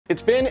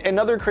It's been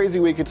another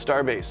crazy week at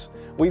Starbase.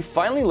 We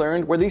finally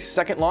learned where the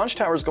second launch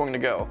tower is going to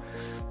go.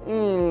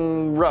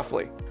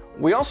 Roughly.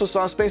 We also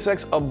saw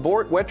SpaceX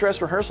abort wet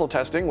dress rehearsal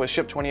testing with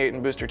Ship 28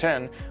 and Booster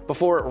 10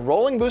 before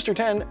rolling Booster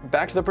 10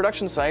 back to the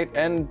production site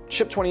and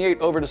Ship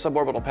 28 over to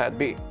suborbital pad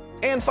B.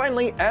 And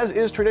finally, as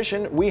is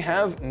tradition, we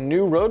have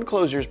new road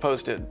closures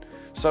posted.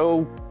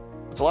 So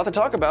it's a lot to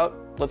talk about.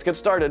 Let's get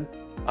started.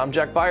 I'm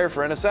Jack Beyer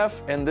for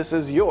NSF, and this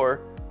is your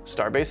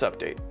Starbase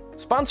Update.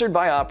 Sponsored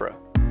by Opera.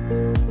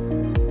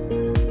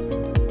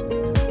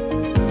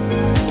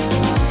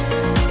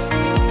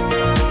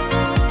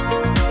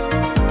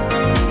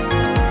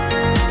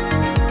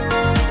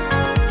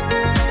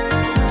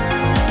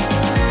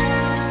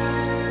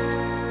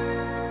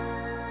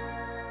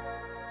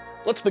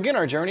 Let's begin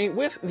our journey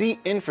with the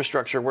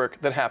infrastructure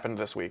work that happened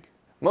this week.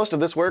 Most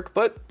of this work,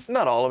 but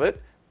not all of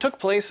it, took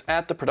place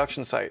at the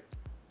production site,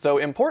 though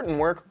important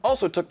work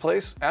also took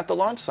place at the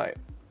launch site.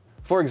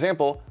 For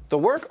example, the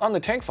work on the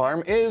tank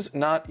farm is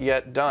not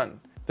yet done.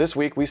 This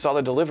week we saw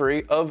the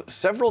delivery of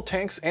several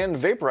tanks and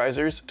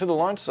vaporizers to the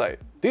launch site.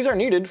 These are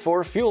needed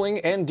for fueling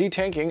and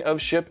detanking of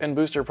ship and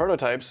booster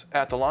prototypes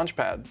at the launch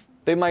pad.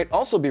 They might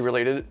also be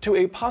related to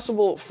a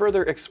possible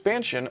further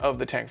expansion of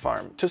the tank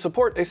farm to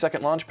support a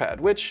second launch pad,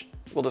 which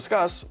we'll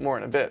discuss more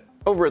in a bit.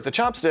 Over at the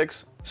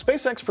Chopsticks,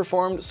 SpaceX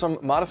performed some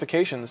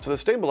modifications to the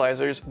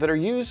stabilizers that are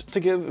used to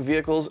give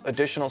vehicles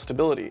additional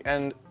stability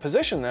and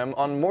position them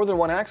on more than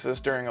one axis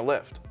during a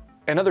lift.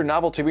 Another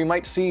novelty we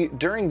might see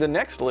during the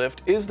next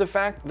lift is the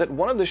fact that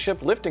one of the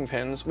ship lifting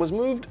pins was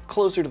moved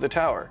closer to the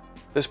tower.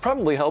 This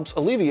probably helps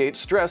alleviate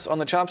stress on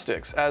the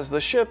Chopsticks, as the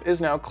ship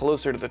is now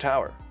closer to the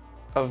tower.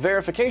 A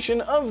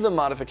verification of the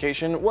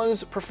modification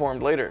was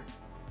performed later.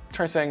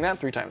 Try saying that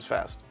 3 times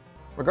fast.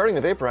 Regarding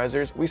the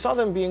vaporizers, we saw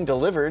them being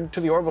delivered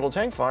to the orbital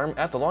tank farm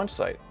at the launch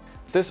site.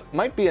 This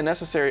might be a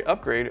necessary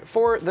upgrade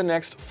for the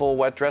next full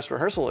wet dress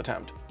rehearsal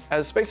attempt,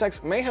 as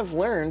SpaceX may have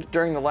learned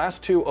during the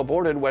last 2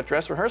 aborted wet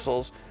dress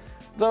rehearsals,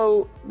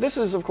 though this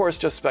is of course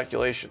just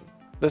speculation.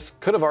 This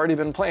could have already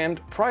been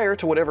planned prior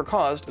to whatever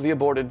caused the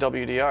aborted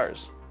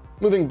WDRs.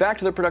 Moving back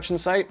to the production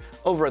site,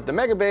 over at the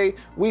Mega Bay,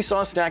 we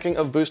saw stacking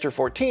of Booster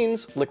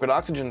 14's liquid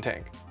oxygen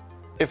tank.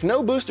 If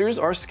no boosters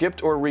are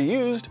skipped or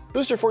reused,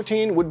 Booster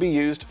 14 would be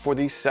used for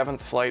the 7th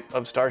flight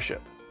of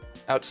Starship.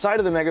 Outside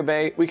of the Mega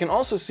Bay, we can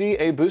also see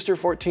a Booster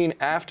 14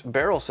 aft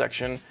barrel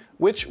section,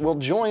 which will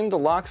join the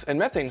LOX and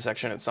methane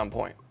section at some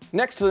point.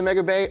 Next to the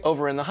Mega Bay,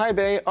 over in the High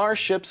Bay, are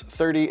ships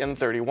 30 and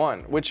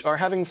 31, which are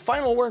having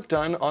final work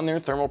done on their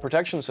thermal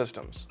protection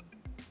systems.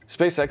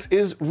 SpaceX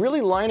is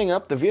really lining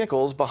up the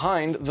vehicles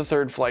behind the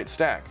 3rd flight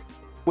stack,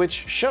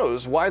 which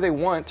shows why they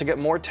want to get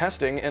more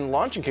testing and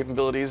launching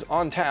capabilities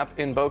on tap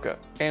in Boca,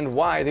 and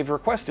why they've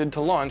requested to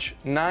launch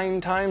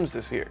 9 times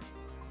this year.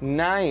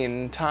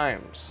 9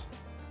 times.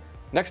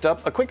 Next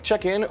up, a quick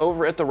check-in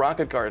over at the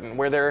Rocket Garden,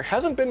 where there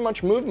hasn't been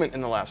much movement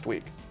in the last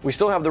week. We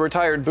still have the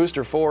retired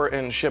Booster 4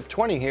 and Ship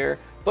 20 here,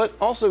 but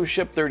also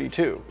Ship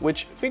 32,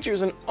 which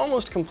features an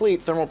almost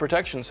complete thermal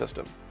protection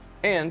system,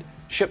 and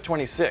Ship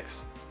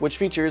 26, which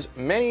features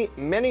many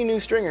new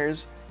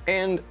stringers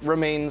and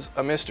remains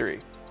a mystery.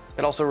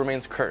 It also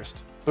remains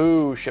cursed.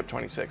 Boo, Ship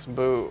 26,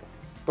 boo.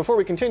 Before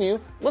we continue,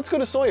 let's go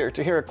to Sawyer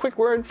to hear a quick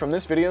word from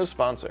this video's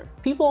sponsor.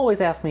 People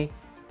always ask me,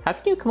 how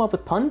can you come up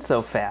with puns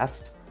so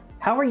fast?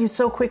 How are you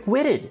so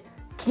quick-witted?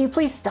 Can you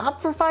please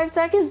stop for 5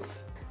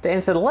 seconds? To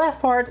answer the last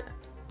part,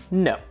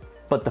 no.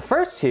 But the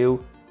first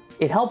 2,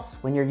 it helps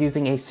when you're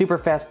using a super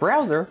fast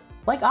browser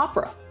like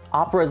Opera.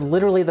 Opera is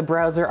literally the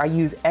browser I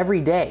use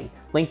every day,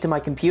 linked to my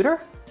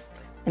computer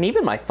and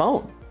even my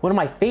phone. One of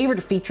my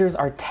favorite features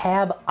are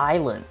tab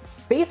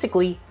islands.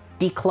 Basically,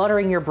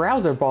 decluttering your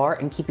browser bar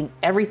and keeping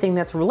everything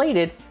that's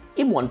related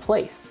in one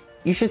place.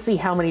 You should see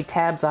how many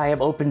tabs I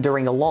have opened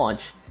during a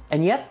launch,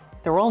 and yet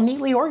they're all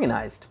neatly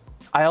organized.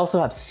 I also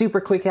have super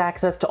quick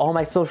access to all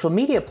my social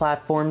media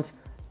platforms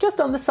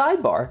just on the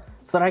sidebar,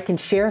 so that I can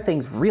share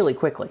things really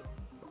quickly.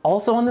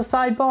 Also on the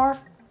sidebar,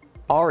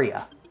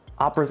 Aria,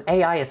 Opera's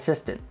AI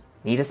assistant.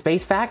 Need a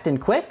space fact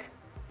and quick?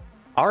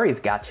 Ari's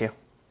got you.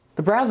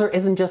 The browser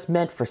isn't just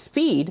meant for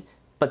speed,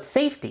 but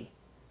safety,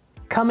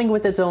 coming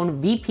with its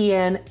own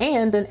VPN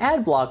and an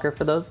ad blocker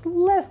for those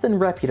less than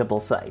reputable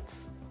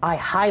sites. I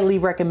highly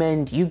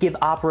recommend you give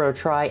Opera a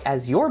try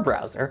as your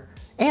browser,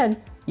 and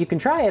you can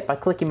try it by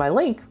clicking my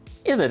link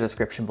in the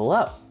description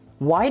below.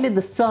 Why did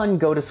the sun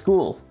go to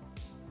school?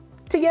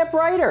 To get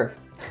brighter.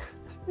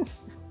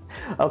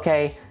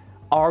 Okay,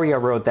 Aria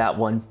wrote that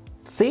one.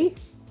 See?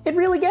 It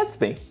really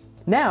gets me.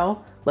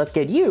 Now, let's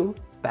get you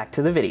back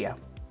to the video.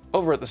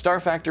 Over at the Star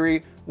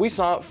Factory, we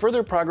saw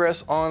further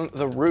progress on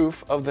the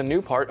roof of the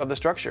new part of the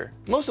structure.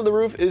 Most of the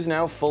roof is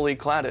now fully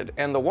cladded,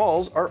 and the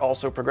walls are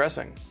also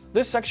progressing.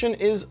 This section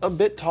is a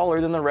bit taller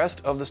than the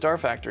rest of the Star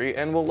Factory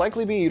and will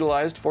likely be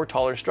utilized for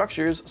taller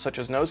structures such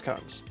as nose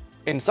cones.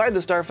 Inside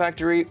the Star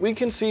Factory, we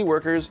can see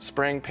workers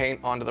spraying paint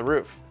onto the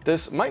roof.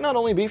 This might not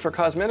only be for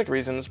cosmetic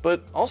reasons,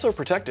 but also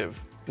protective.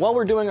 While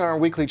we're doing our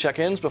weekly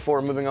check-ins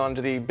before moving on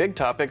to the big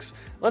topics,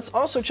 let's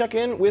also check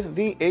in with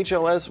the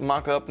HLS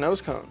mock-up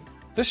nose cone.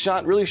 This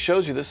shot really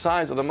shows you the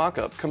size of the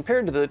mock-up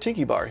compared to the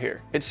tiki bar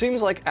here. It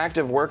seems like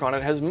active work on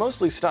it has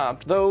mostly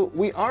stopped, though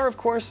we are of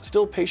course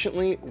still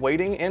patiently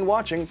waiting and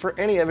watching for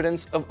any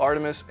evidence of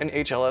Artemis and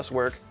HLS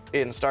work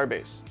in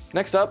Starbase.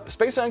 Next up,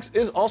 SpaceX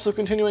is also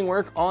continuing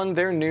work on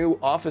their new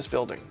office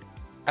building.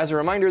 As a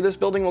reminder, this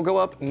building will go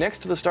up next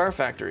to the Star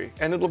Factory,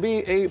 and it'll be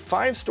a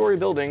 5-story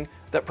building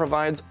that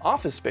provides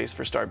office space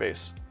for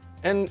Starbase.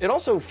 And it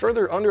also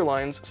further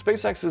underlines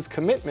SpaceX's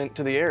commitment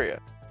to the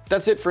area.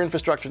 That's it for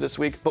infrastructure this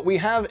week, but we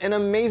have an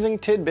amazing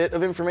tidbit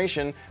of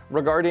information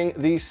regarding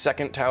the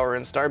second tower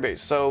in Starbase,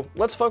 so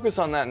let's focus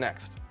on that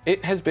next.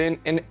 It has been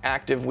an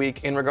active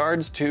week in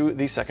regards to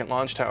the second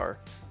launch tower.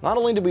 Not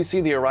only did we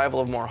see the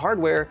arrival of more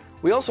hardware,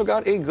 we also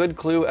got a good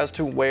clue as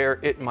to where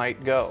it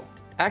might go.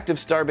 Active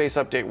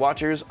Starbase update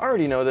watchers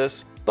already know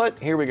this, but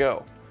here we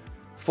go.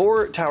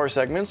 4 tower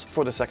segments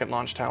for the second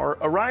launch tower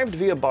arrived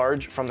via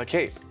barge from the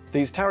Cape.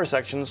 These tower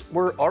sections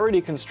were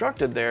already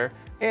constructed there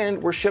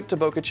and were shipped to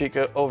Boca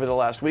Chica over the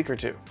last week or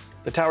two.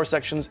 The tower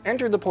sections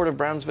entered the port of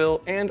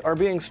Brownsville and are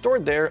being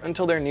stored there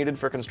until they're needed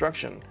for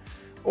construction,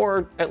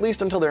 or at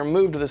least until they're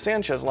moved to the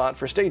Sanchez lot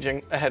for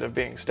staging ahead of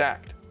being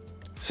stacked.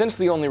 Since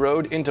the only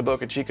road into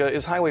Boca Chica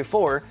is Highway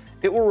 4,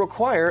 it will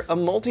require a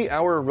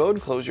multi-hour road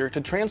closure to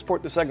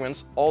transport the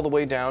segments all the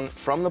way down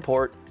from the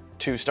port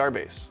to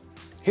Starbase.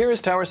 Here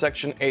is Tower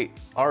Section 8,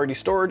 already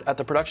stored at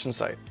the production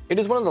site. It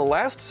is one of the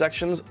last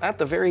sections at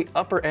the very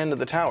upper end of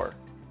the tower.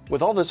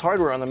 With all this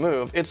hardware on the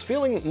move, it's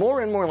feeling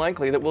more and more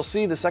likely that we'll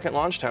see the second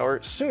launch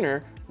tower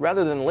sooner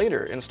rather than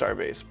later in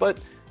Starbase, but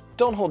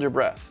don't hold your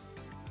breath.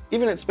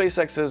 Even at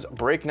SpaceX's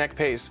breakneck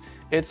pace,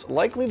 it's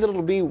likely that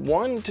it'll be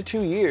 1 to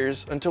 2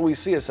 years until we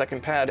see a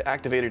second pad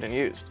activated and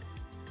used.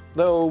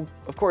 Though,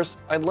 of course,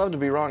 I'd love to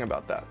be wrong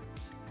about that.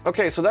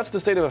 Okay, so that's the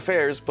state of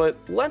affairs, but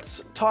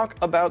let's talk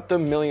about the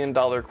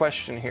million-dollar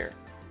question here.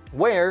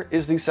 Where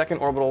is the second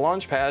orbital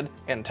launch pad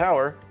and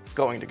tower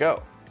going to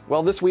go?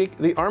 Well, this week,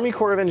 the Army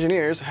Corps of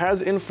Engineers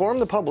has informed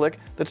the public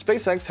that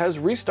SpaceX has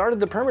restarted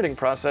the permitting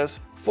process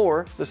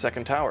for the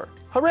second tower.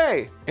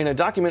 Hooray! In a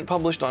document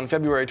published on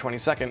February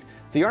 22nd,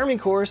 the Army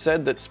Corps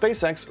said that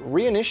SpaceX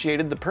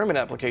reinitiated the permit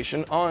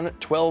application on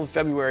 12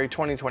 February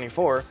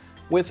 2024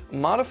 with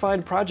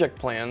modified project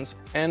plans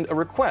and a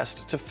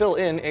request to fill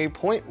in a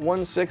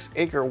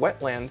 0.16-acre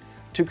wetland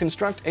to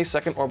construct a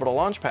second orbital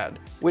launch pad,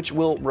 which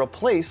will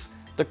replace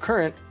the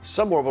current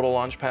suborbital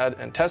launch pad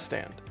and test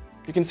stand.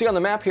 You can see on the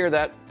map here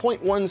that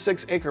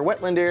 0.16-acre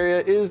wetland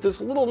area is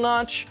this little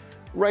notch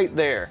right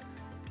there.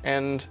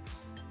 And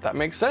that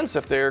makes sense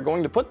if they're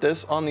going to put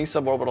this on the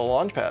suborbital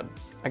launch pad.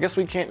 I guess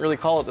we can't really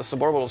call it the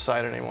suborbital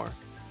side anymore.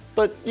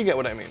 But you get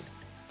what I mean.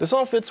 This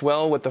all fits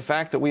well with the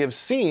fact that we have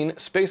seen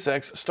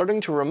SpaceX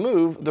starting to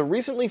remove the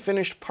recently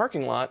finished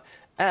parking lot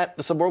at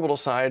the suborbital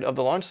side of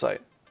the launch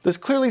site. This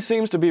clearly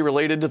seems to be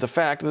related to the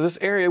fact that this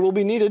area will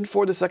be needed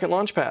for the second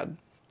launch pad.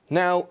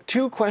 Now,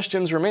 2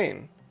 questions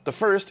remain. The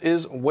first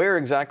is where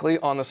exactly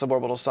on the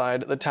suborbital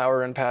side the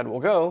tower and pad will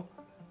go,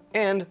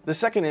 and the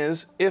second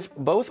is if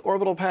both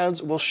orbital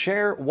pads will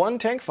share one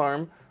tank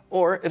farm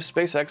or if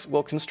SpaceX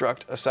will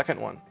construct a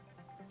second one.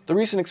 The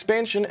recent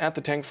expansion at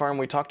the tank farm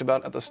we talked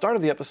about at the start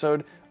of the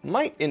episode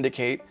might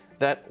indicate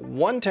that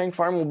one tank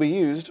farm will be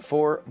used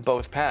for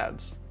both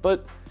pads,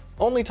 but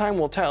only time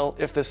will tell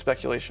if this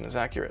speculation is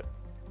accurate.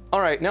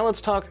 Alright, now let's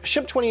talk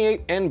Ship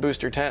 28 and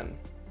Booster 10.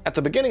 At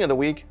the beginning of the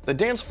week, the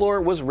dance floor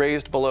was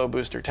raised below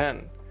Booster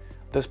 10.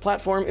 This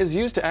platform is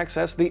used to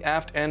access the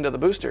aft end of the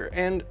booster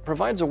and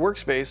provides a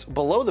workspace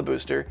below the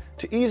booster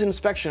to ease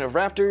inspection of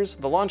Raptors,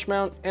 the launch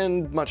mount,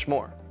 and much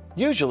more.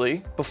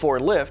 Usually,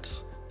 before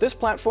lifts, this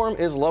platform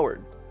is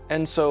lowered,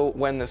 and so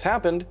when this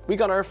happened, we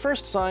got our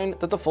first sign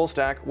that the full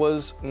stack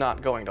was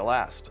not going to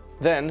last.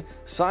 Then,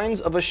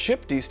 signs of a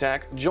ship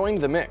destack joined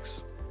the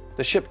mix.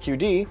 The ship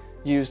QD,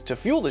 used to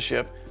fuel the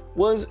ship,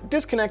 was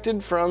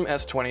disconnected from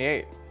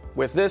S-28.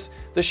 With this,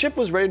 the ship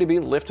was ready to be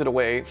lifted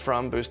away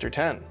from Booster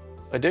 10.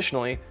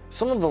 Additionally,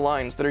 some of the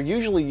lines that are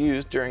usually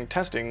used during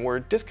testing were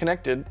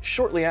disconnected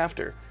shortly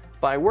after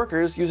by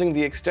workers using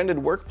the extended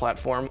work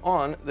platform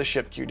on the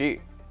ship QD.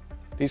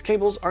 These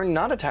cables are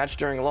not attached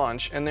during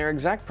launch, and their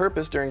exact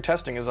purpose during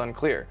testing is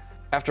unclear.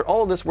 After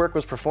all of this work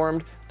was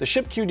performed, the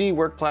ship QD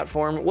work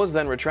platform was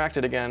then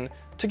retracted again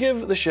to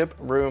give the ship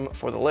room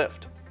for the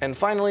lift. And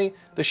finally,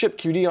 the ship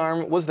QD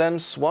arm was then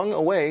swung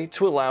away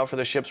to allow for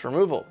the ship's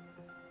removal.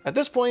 At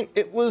this point,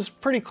 it was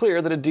pretty clear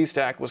that a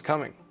destack was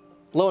coming.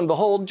 Lo and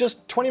behold,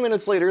 just 20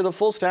 minutes later, the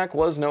full stack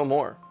was no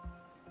more.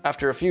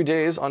 After a few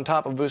days on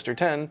top of Booster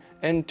 10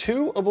 and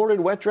 2 aborted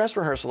wet dress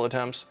rehearsal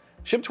attempts,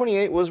 Ship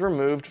 28 was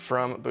removed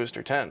from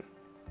Booster 10.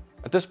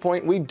 At this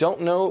point, we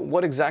don't know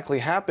what exactly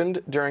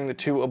happened during the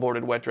 2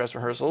 aborted wet dress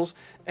rehearsals,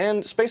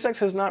 and SpaceX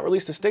has not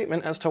released a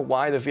statement as to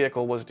why the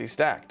vehicle was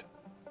destacked.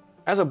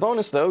 As a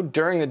bonus though,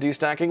 during the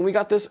destacking, we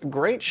got this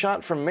great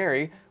shot from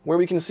Mary where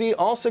we can see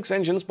all 6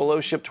 engines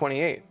below Ship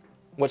 28.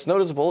 What's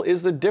noticeable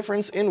is the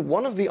difference in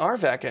one of the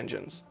RVAC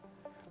engines.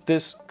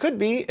 This could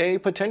be a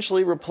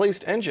potentially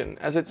replaced engine,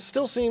 as it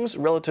still seems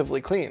relatively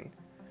clean.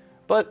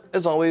 But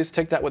as always,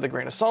 take that with a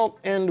grain of salt,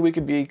 and we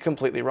could be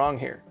completely wrong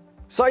here.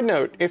 Side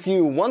note, if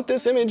you want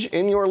this image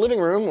in your living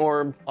room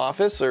or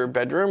office or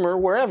bedroom or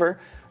wherever,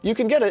 you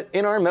can get it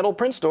in our metal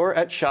print store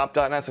at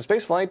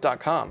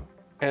shop.nasaspaceflight.com.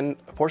 And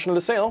a portion of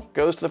the sale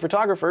goes to the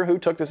photographer who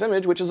took this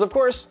image, which is, of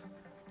course,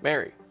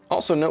 Mary.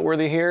 Also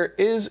noteworthy here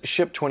is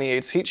Ship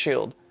 28's heat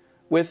shield.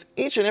 With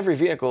each and every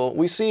vehicle,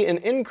 we see an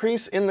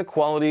increase in the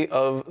quality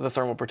of the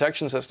thermal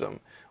protection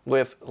system,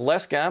 with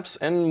less gaps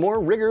and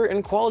more rigor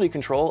and quality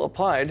control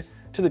applied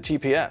to the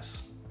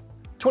TPS.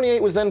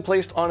 28 was then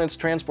placed on its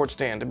transport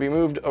stand to be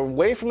moved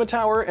away from the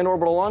tower and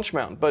orbital launch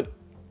mount, but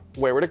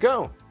where would it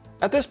go?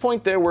 At this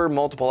point, there were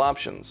multiple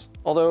options,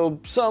 although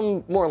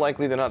some more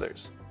likely than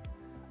others.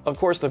 Of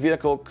course, the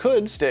vehicle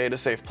could stay at a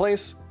safe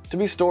place to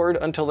be stored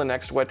until the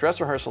next wet dress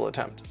rehearsal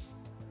attempt.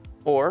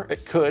 Or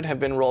it could have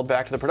been rolled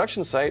back to the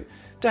production site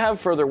to have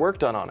further work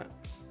done on it.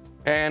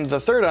 And the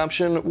third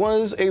option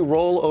was a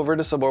roll over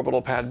to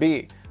suborbital pad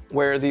B,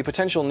 where the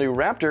potential new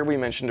Raptor we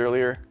mentioned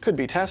earlier could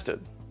be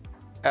tested.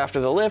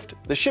 After the lift,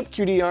 the ship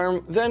QD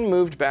arm then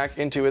moved back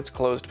into its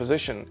closed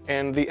position,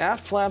 and the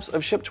aft flaps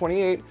of Ship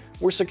 28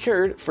 were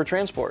secured for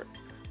transport.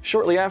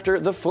 Shortly after,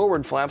 the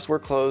forward flaps were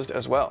closed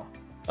as well.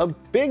 A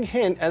big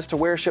hint as to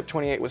where Ship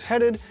 28 was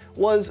headed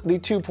was the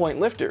 2-point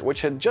lifter, which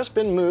had just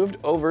been moved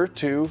over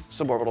to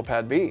suborbital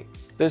pad B.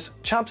 This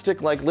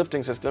chopstick-like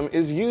lifting system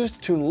is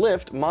used to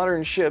lift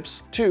modern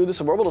ships to the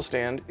suborbital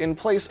stand in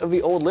place of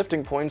the old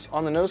lifting points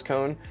on the nose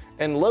cone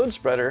and load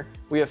spreader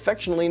we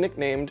affectionately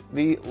nicknamed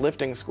the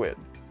lifting squid.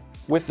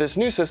 With this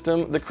new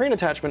system, the crane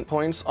attachment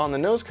points on the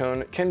nose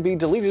cone can be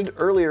deleted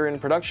earlier in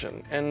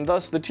production, and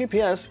thus the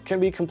TPS can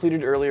be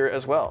completed earlier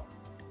as well.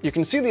 You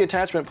can see the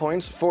attachment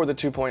points for the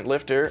 2-point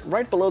lifter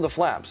right below the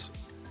flaps.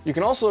 You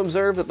can also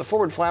observe that the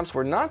forward flaps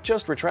were not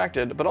just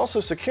retracted, but also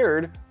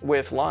secured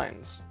with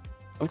lines.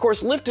 Of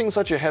course, lifting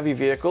such a heavy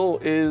vehicle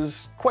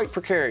is quite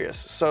precarious,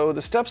 so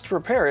the steps to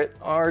prepare it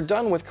are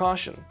done with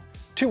caution.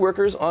 2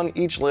 workers on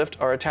each lift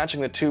are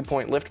attaching the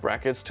 2-point lift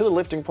brackets to the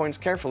lifting points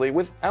carefully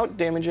without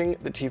damaging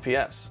the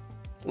TPS.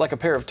 Like a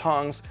pair of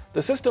tongs,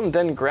 the system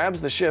then grabs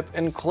the ship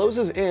and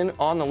closes in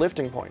on the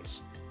lifting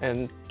points.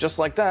 And just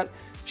like that,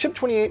 Ship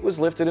 28 was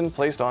lifted and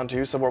placed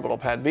onto suborbital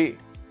pad B.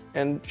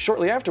 And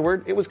shortly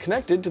afterward, it was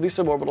connected to the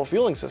suborbital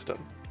fueling system.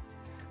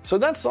 So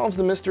that solves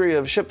the mystery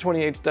of Ship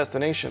 28's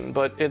destination,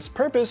 but its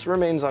purpose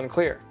remains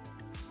unclear.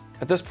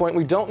 At this point,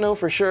 we don't know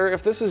for sure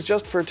if this is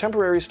just for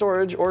temporary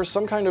storage or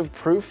some kind of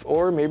proof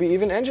or maybe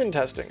even engine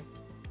testing.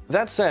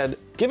 That said,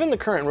 given the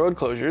current road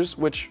closures,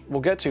 which we'll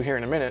get to here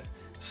in a minute,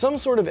 some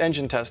sort of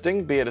engine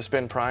testing, be it a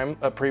spin prime,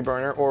 a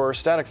pre-burner, or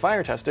static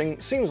fire testing,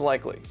 seems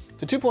likely.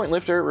 The 2-point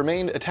lifter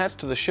remained attached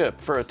to the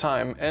ship for a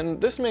time, and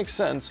this makes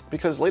sense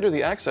because later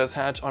the access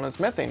hatch on its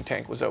methane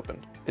tank was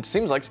opened. It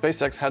seems like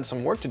SpaceX had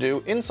some work to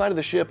do inside of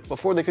the ship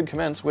before they could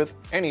commence with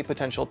any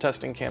potential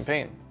testing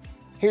campaign.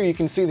 Here you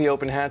can see the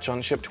open hatch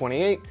on Ship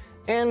 28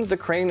 and the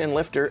crane and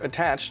lifter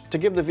attached to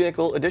give the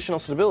vehicle additional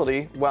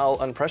stability while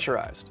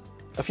unpressurized.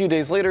 A few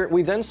days later,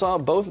 we then saw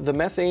both the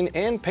methane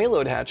and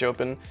payload hatch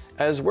open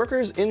as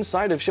workers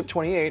inside of Ship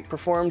 28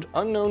 performed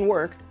unknown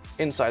work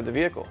inside the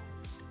vehicle.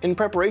 In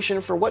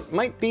preparation for what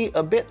might be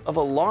a bit of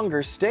a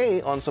longer stay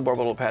on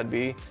suborbital pad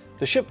B,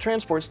 the ship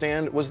transport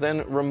stand was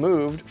then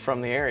removed from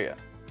the area.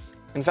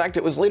 In fact,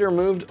 it was later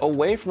moved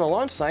away from the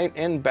launch site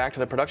and back to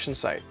the production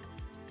site.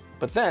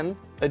 But then,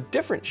 a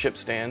different ship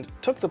stand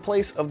took the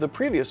place of the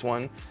previous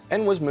one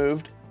and was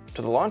moved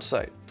to the launch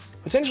site.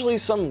 Potentially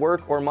some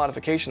work or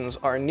modifications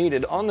are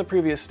needed on the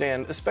previous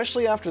stand,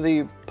 especially after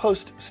the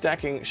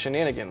post-stacking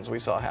shenanigans we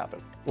saw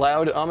happen.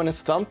 Loud,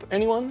 ominous thump,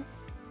 anyone?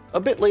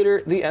 A bit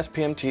later, the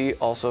SPMT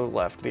also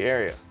left the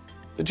area.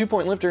 The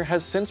 2-point lifter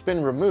has since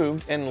been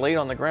removed and laid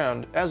on the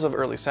ground as of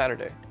early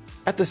Saturday.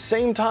 At the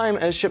same time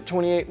as Ship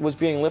 28 was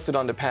being lifted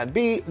onto Pad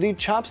B, the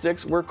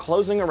chopsticks were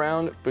closing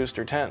around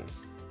Booster 10.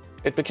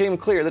 It became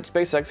clear that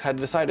SpaceX had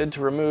decided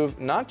to remove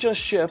not just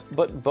Ship,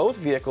 but both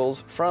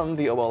vehicles from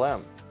the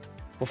OLM.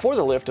 Before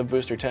the lift of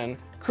Booster 10,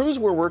 crews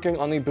were working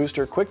on the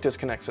Booster Quick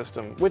Disconnect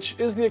system, which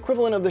is the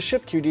equivalent of the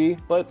Ship QD,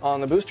 but on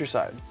the booster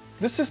side.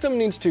 This system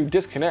needs to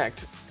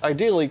disconnect,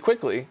 ideally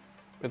quickly,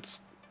 it's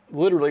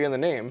literally in the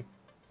name,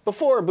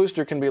 before a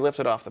booster can be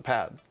lifted off the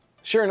pad.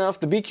 Sure enough,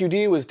 the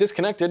BQD was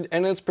disconnected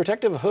and its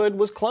protective hood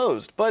was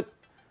closed, but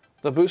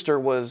the booster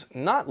was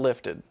not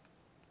lifted.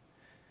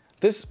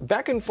 This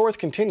back and forth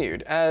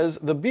continued as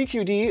the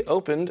BQD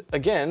opened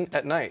again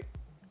at night.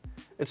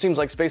 It seems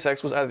like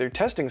SpaceX was either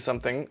testing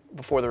something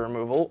before the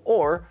removal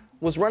or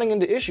was running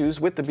into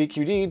issues with the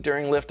BQD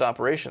during lift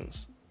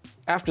operations.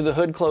 After the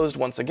hood closed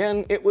once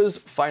again, it was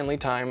finally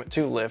time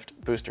to lift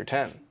Booster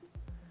 10.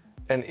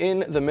 And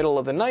in the middle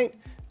of the night,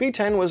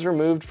 B10 was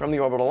removed from the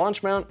orbital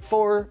launch mount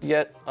for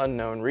yet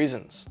unknown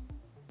reasons.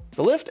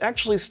 The lift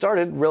actually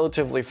started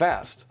relatively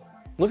fast.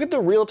 Look at the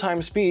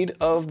real-time speed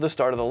of the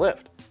start of the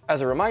lift.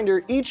 As a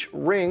reminder, each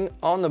ring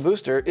on the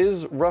booster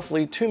is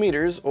roughly 2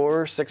 meters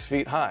or 6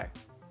 feet high.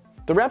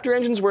 The Raptor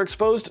engines were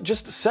exposed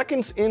just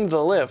seconds into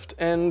the lift,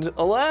 and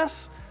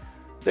alas,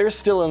 they're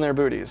still in their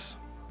booties.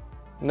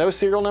 No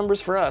serial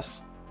numbers for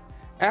us.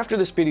 After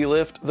the speedy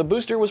lift, the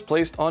booster was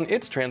placed on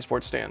its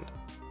transport stand.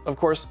 Of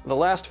course, the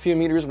last few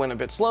meters went a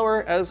bit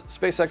slower, as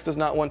SpaceX does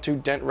not want to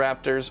dent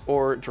Raptors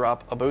or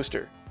drop a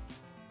booster.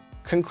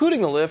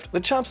 Concluding the lift, the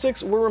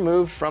chopsticks were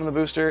removed from the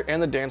booster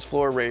and the dance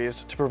floor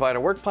raised to provide a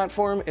work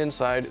platform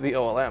inside the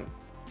OLM.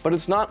 But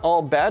it's not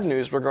all bad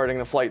news regarding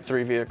the Flight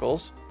 3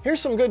 vehicles. Here's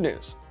some good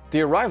news.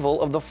 The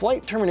arrival of the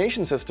flight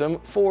termination system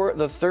for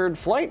the third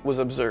flight was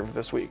observed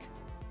this week.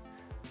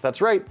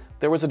 That's right,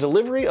 there was a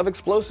delivery of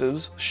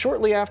explosives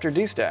shortly after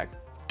destack,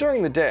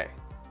 during the day.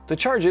 The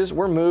charges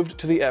were moved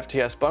to the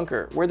FTS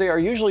bunker, where they are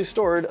usually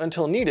stored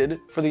until needed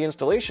for the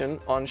installation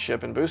on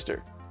ship and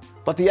booster.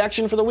 But the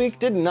action for the week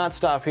did not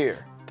stop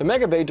here. The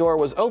Mega Bay door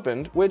was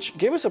opened, which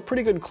gave us a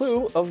pretty good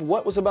clue of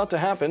what was about to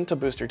happen to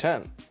Booster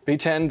 10.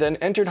 B-10 then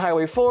entered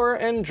Highway 4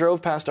 and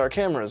drove past our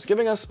cameras,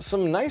 giving us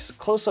some nice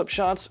close-up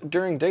shots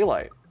during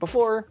daylight,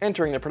 before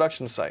entering the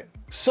production site.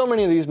 So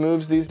many of these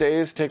moves these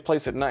days take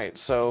place at night,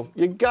 so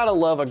you gotta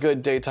love a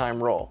good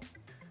daytime roll.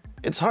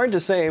 It's hard to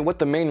say what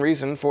the main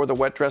reason for the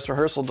wet dress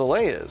rehearsal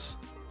delay is.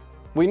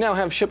 We now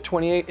have Ship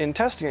 28 in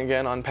testing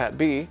again on Pat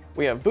B,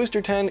 we have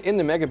Booster 10 in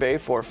the Mega Bay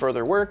for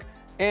further work,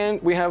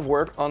 and we have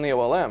work on the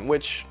OLM,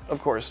 which,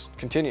 of course,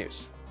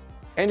 continues.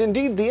 And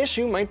indeed, the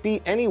issue might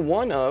be any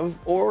one of,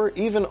 or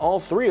even all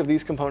three of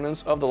these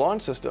components of the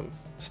launch system,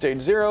 Stage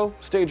 0,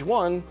 Stage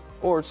 1,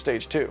 or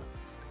Stage 2.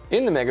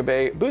 In the Mega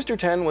Bay, Booster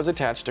 10 was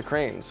attached to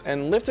cranes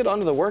and lifted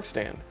onto the work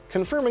stand,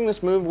 confirming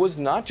this move was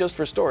not just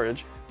for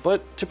storage,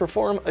 but to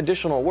perform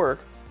additional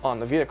work on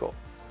the vehicle.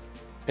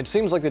 It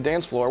seems like the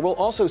dance floor will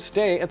also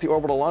stay at the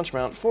orbital launch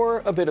mount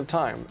for a bit of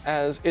time,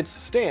 as its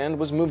stand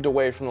was moved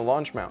away from the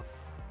launch mount.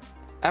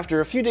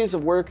 After a few days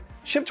of work,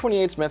 Ship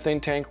 28's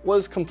methane tank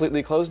was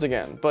completely closed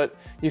again, but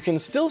you can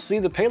still see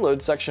the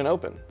payload section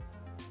open.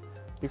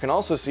 You can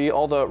also see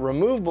all the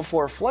remove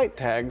before flight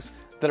tags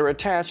that are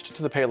attached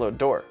to the payload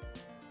door.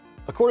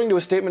 According to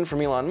a statement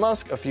from Elon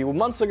Musk a few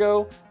months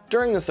ago,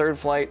 during the third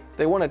flight,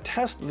 they want to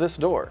test this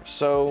door,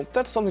 so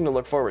that's something to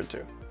look forward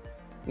to.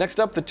 Next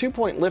up, the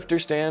 2-point lifter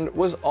stand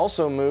was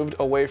also moved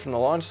away from the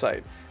launch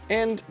site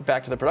and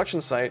back to the production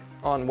site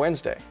on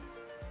Wednesday.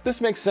 This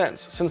makes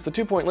sense, since the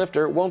 2-point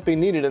lifter won't be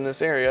needed in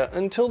this area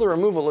until the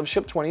removal of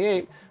Ship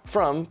 28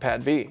 from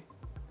Pad B.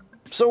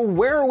 So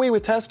where are we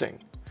with testing?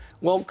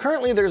 Well,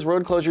 currently there's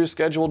road closures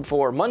scheduled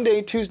for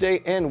Monday,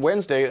 Tuesday, and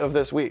Wednesday of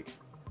this week.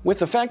 With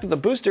the fact that the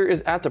booster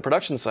is at the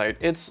production site,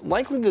 it's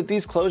likely that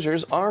these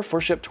closures are for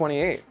Ship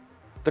 28.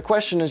 The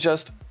question is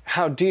just,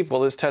 how deep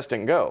will this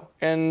testing go?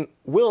 And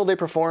will they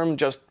perform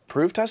just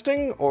proof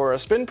testing, or a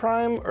spin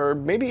prime, or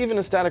maybe even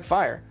a static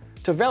fire,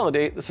 to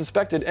validate the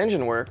suspected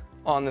engine work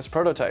on this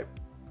prototype?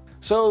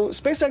 So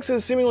SpaceX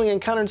has seemingly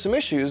encountered some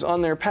issues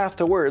on their path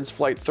towards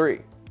Flight 3.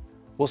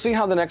 We'll see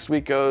how the next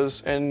week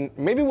goes, and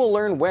maybe we'll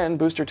learn when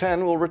Booster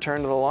 10 will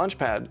return to the launch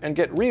pad and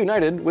get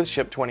reunited with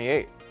Ship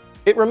 28.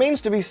 It remains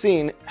to be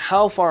seen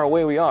how far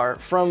away we are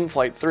from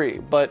Flight 3,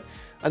 but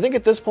I think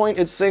at this point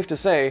it's safe to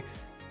say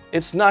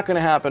it's not going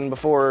to happen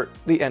before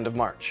the end of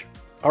March.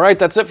 Alright,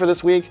 that's it for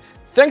this week.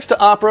 Thanks to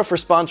Opera for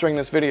sponsoring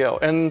this video,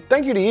 and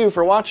thank you to you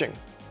for watching.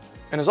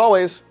 And as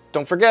always,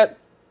 don't forget,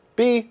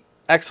 be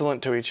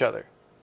excellent to each other.